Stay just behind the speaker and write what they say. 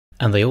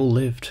And they all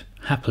lived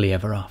happily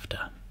ever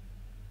after.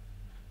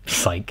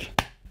 Psych.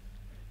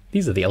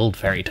 These are the old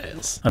fairy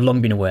tales. I've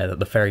long been aware that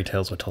the fairy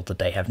tales we're told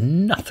today have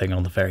nothing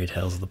on the fairy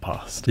tales of the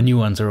past. The new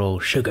ones are all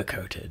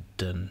sugar-coated,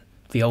 and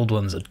the old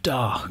ones are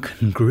dark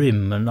and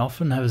grim and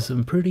often have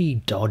some pretty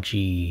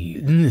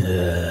dodgy...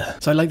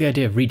 So I like the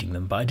idea of reading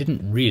them, but I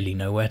didn't really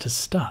know where to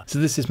start. So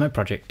this is my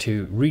project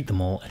to read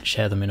them all and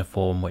share them in a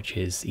form which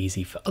is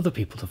easy for other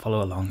people to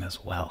follow along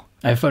as well.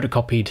 I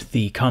photocopied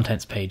the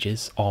contents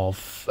pages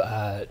of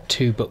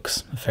 2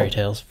 books of fairy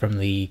tales from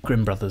the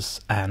Grimm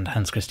brothers and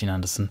Hans Christian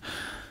Andersen.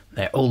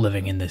 They're all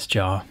living in this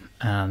jar,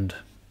 and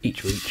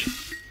each week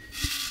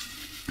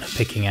I'm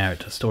picking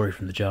out a story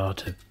from the jar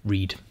to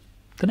read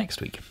the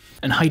next week.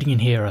 And hiding in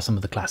here are some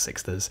of the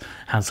classics. There's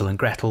Hansel and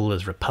Gretel,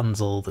 there's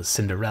Rapunzel, there's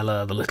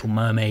Cinderella, The Little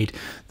Mermaid,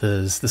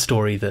 there's the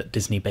story that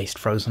Disney based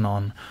Frozen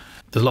on.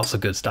 There's lots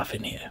of good stuff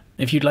in here.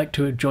 If you'd like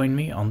to join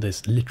me on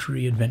this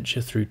literary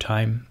adventure through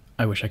time,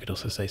 I wish I could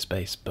also say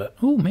space, but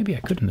oh, maybe I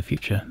could in the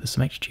future. There's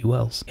some HG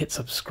Wells. Hit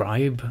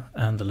subscribe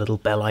and the little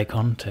bell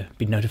icon to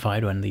be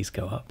notified when these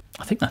go up.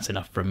 I think that's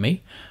enough from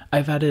me.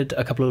 I've added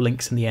a couple of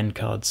links in the end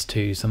cards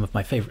to some of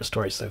my favourite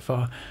stories so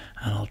far,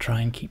 and I'll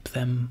try and keep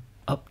them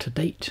up to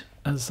date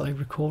as I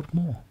record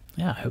more.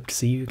 Yeah, I hope to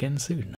see you again soon.